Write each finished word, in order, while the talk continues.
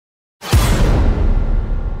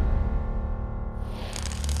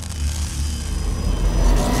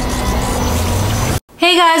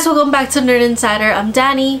Hey guys, welcome back to Nerd Insider. I'm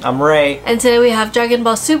Danii. I'm Ray. And today we have Dragon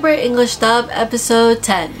Ball Super English Dub episode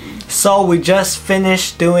 10. So we just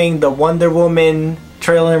finished doing the Wonder Woman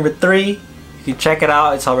trailer number 3. You can check it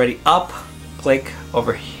out. It's already up. Click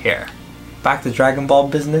over here. Back to Dragon Ball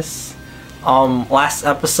business. Last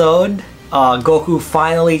episode, Goku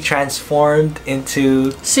finally transformed into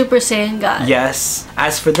Super Saiyan God. Yes.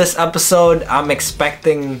 As for this episode, I'm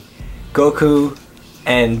expecting Goku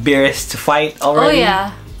and Beerus to fight already. Oh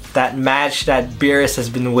yeah. That match that Beerus has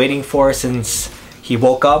been waiting for since he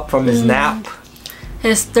woke up from his nap.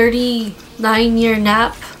 His 39-year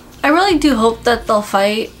nap. I really do hope that they'll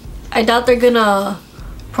fight. I doubt they're gonna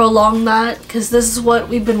prolong that because this is what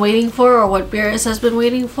we've been waiting for, or what Beerus has been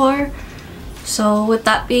waiting for. So with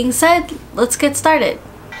that being said, let's get started.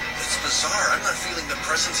 It's bizarre. I'm not feeling the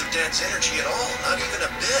presence of Dad's energy at all. Not even a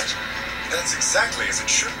bit. That's exactly as it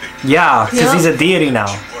should be. Yeah, because he's a deity now.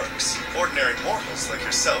 It works. Ordinary mortals like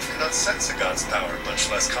yourself cannot sense a god's power, much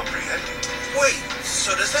less comprehend it. Wait,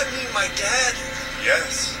 so does that mean my dad?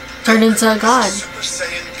 Yes. Turned into a god. Super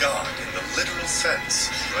Saiyan God in the literal sense.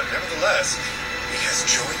 But nevertheless, he has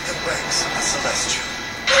joined the ranks of the Celestial.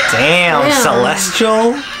 Damn,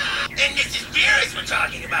 Celestial? And this is Beerus we're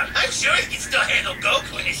talking about. I'm sure he can still handle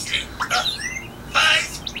Goku in his sleep.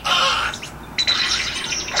 Buzz off!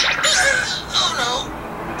 Oh no!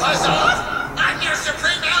 Buzz off? I'm your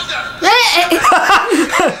Supreme Elder!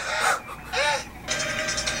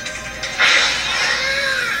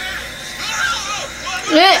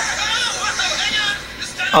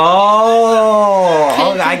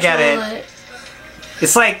 Oh, I get Control it.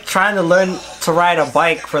 It's like trying to learn to ride a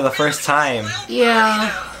bike for the first time. Yeah.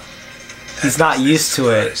 He's not used to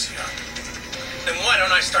it. Then why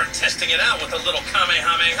don't I start testing it out with a little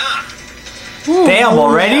Kamehameha? Ooh, Damn,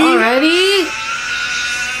 already? Already?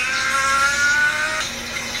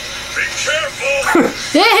 Be careful!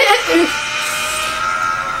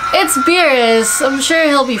 It's Beerus. I'm sure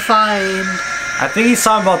he'll be fine. I think he's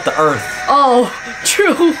talking about the Earth. Oh,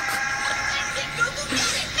 true.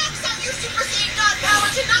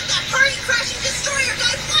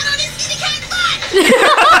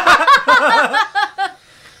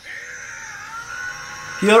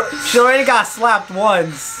 She already got slapped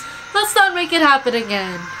once. Let's not make it happen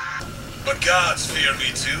again. But gods fear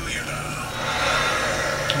me too, you know.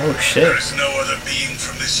 Oh shit. There is no other being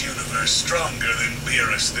from this universe stronger than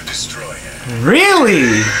Beerus the Destroyer.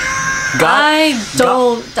 Really? I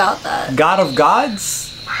don't doubt that. God of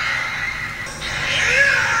gods?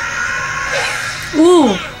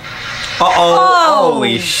 Ooh. Uh-oh. Oh.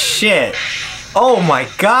 Holy shit. Oh my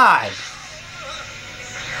god.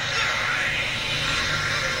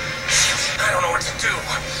 I don't know what to do.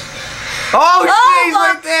 Oh shit, he's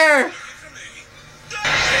my- right there.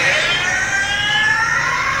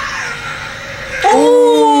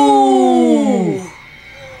 Ooh.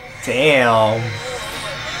 Damn.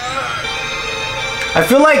 I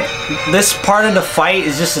feel like this part of the fight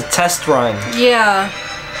is just a test run. Yeah.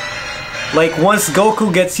 Like once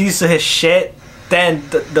Goku gets used to his shit, then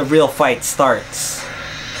the real fight starts.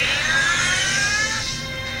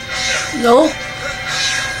 Nope.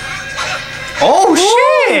 Oh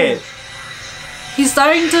shit! He's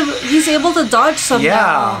able to dodge somehow.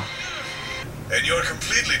 Yeah. And you're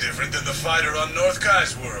completely different than the fighter on North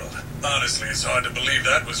Kai's world. Honestly, it's hard to believe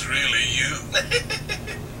that was really you.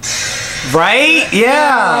 Right?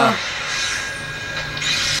 Yeah.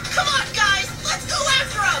 Come on, guys! Let's go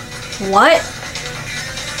after him! What?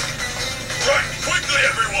 Right, quickly,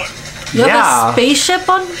 everyone! You have Yeah. a spaceship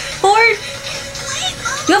on board?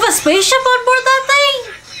 You have a spaceship on board that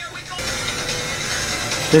thing?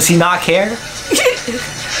 Does he not care?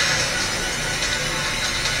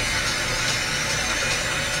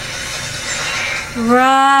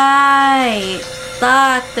 Right.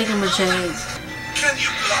 That thingamajig. Can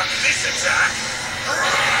you block this attack?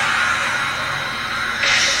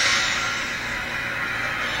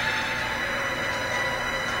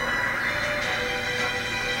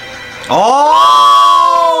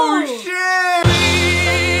 Oh shit!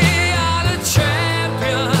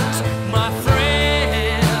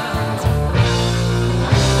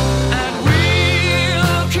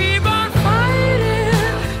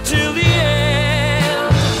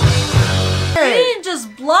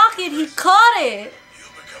 Block it, he caught it.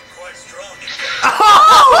 You'll become quite strong.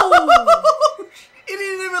 Oh! He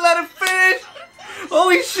didn't even let him finish.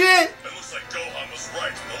 Holy shit! It looks like Gohan was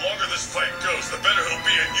right. The longer this fight goes, the better he'll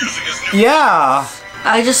be at using his new... Yeah.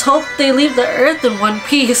 I just hope they leave the Earth in one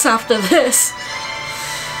piece after this.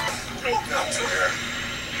 Oh, dear.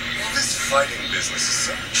 This fighting business is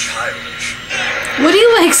so childish. What do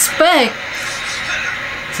you expect?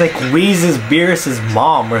 like Whis is Beerus'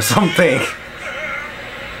 mom or something.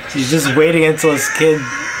 She's just waiting until his kid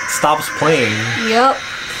stops playing. Yep.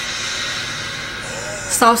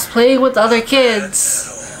 Stops playing with the other kids.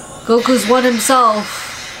 Goku's one himself.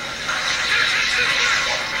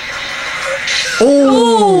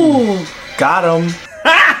 Ooh! Got him.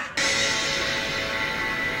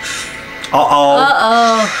 Uh-oh.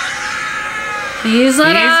 Uh-oh. He's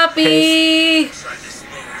not happy. Pissed.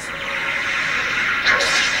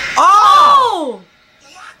 Oh!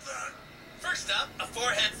 What the? First up, a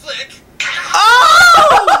forehead flick.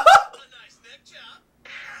 Oh! A nice neck chop.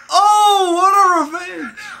 Oh, what a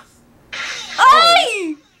revenge!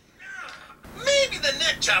 Ay! Maybe the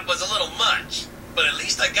neck chop was a little much, but at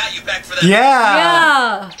least I got you back for that.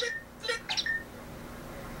 Yeah! Yeah.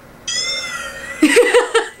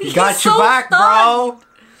 Got He's you so back, stunned. bro!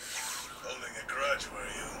 Holding a grudge, were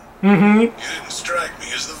you? Mm-hmm. You didn't strike me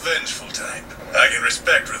as the vengeful type. I can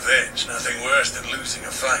respect revenge. Nothing worse than losing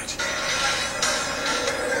a fight.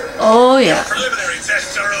 Oh yeah. Preliminary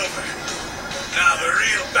tests are over. Now the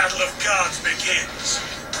real battle of gods begins.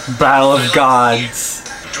 Battle of Gods.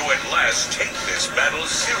 To at last take this battle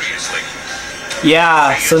seriously.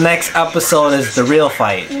 Yeah, so next episode is the real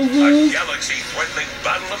fight. A galaxy-threatening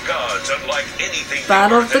battle of gods unlike anything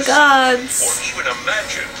Battle you've of the ever seen Gods. or even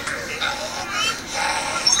imagined.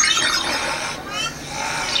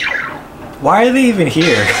 Why are they even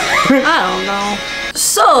here? I don't know.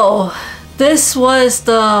 So, this was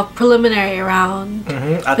the preliminary round.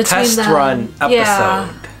 A between test them. run episode.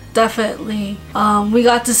 Yeah, definitely. We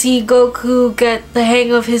got to see Goku get the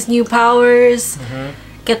hang of his new powers,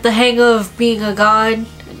 get the hang of being a god,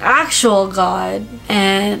 an actual god,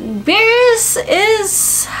 and Beerus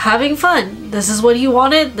is having fun. This is what he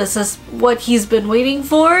wanted. This is what he's been waiting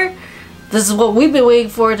for. This is what we've been waiting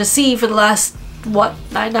for to see for the last, what,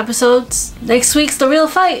 9 episodes? Next week's the real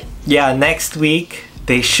fight. Yeah, next week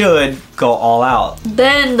they should go all out.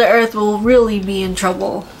 Then the Earth will really be in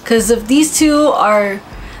trouble. Because if these two are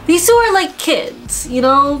like kids, you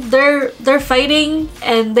know, they're fighting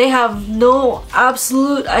and they have no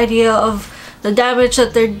absolute idea of the damage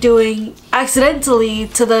that they're doing accidentally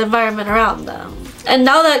to the environment around them. And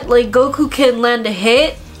now that like Goku can land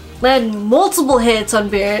multiple hits on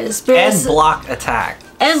Beerus,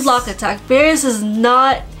 And block attack. Beerus is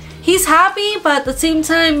not, he's happy, but at the same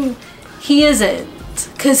time he isn't,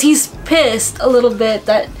 because he's pissed a little bit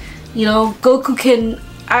that, you know, Goku can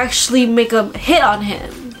actually make a hit on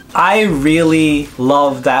him. I really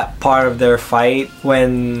love that part of their fight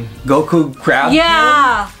when Goku grabbed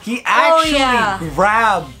him. He actually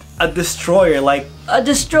grabbed a destroyer, like a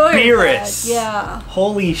destroyer Beerus. bag, yeah.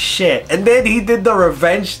 Holy shit. And then he did the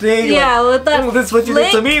revenge thing. Yeah, like, with that "Oh, this is what you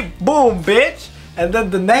did to flick. me. Boom, bitch. And then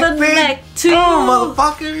the neck The thing. neck too. Boom,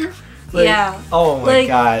 motherfucker. Like, yeah. Oh my like,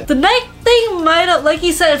 god. The neck thing might have, like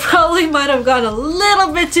you said, probably might have gone a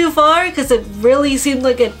little bit too far because it really seemed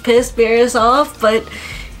like it pissed Beerus off, but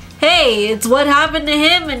hey, it's what happened to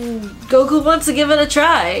him and Goku wants to give it a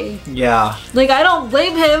try. Yeah. Like, I don't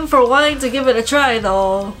blame him for wanting to give it a try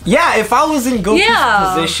though. Yeah, if I was in Goku's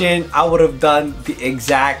Yeah. position, I would have done the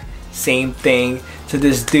exact same thing to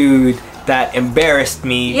this dude that embarrassed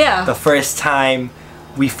me Yeah. the first time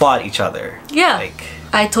we fought each other. Yeah. Like,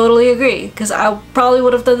 I totally agree because I probably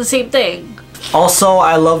would have done the same thing. also,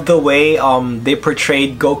 I love the way they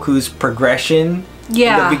portrayed Goku's progression in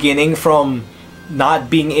Yeah. the beginning, from not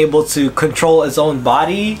being able to control his own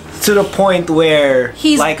body to the point where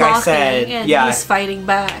He's like blocking I said, and yeah. he's fighting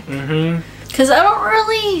back. Because I don't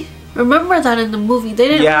really remember that in the movie. They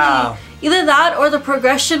didn't Yeah. really, either that or the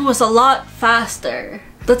progression was a lot faster.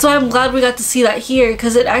 That's why I'm glad we got to see that here,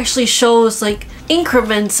 because it actually shows like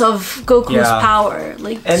increments of Goku's Yeah. power.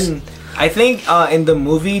 Like, And I think in the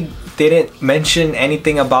movie they didn't mention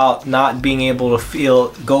anything about not being able to feel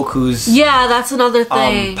Goku's yeah, that's another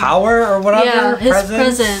thing. power or whatever. Yeah, his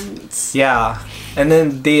presence. Yeah. And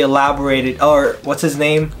then they elaborated, or what's his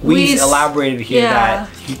name? Whis. Elaborated here Yeah. that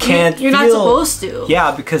he can't You're not feel- supposed to.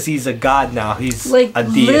 Yeah, because he's a god now. He's Like, a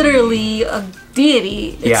deity. literally a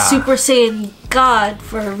deity. It's Yeah. Super Saiyan God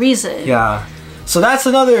for a reason. Yeah. So that's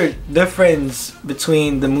another difference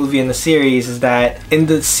between the movie and the series, is that in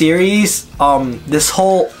the series, this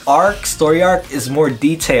whole story arc is more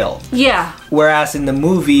detailed. Yeah. Whereas in the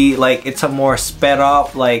movie, like, it's a more sped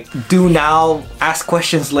up, like, do now, ask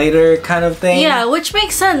questions later kind of thing. Yeah, which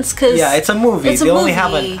makes sense because Yeah, it's a movie. it's a They only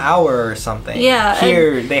have movie. an hour or something. Yeah,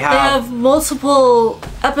 Here and they have multiple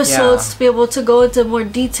episodes Yeah. to be able to go into more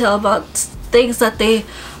detail about things that they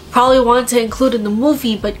probably wanted to include in the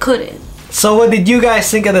movie but couldn't. So what did you guys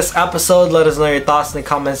think of this episode? Let us know your thoughts in the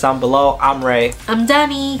comments down below. I'm Ray. I'm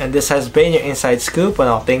Danii. And this has been your Inside Scoop on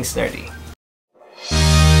all things nerdy.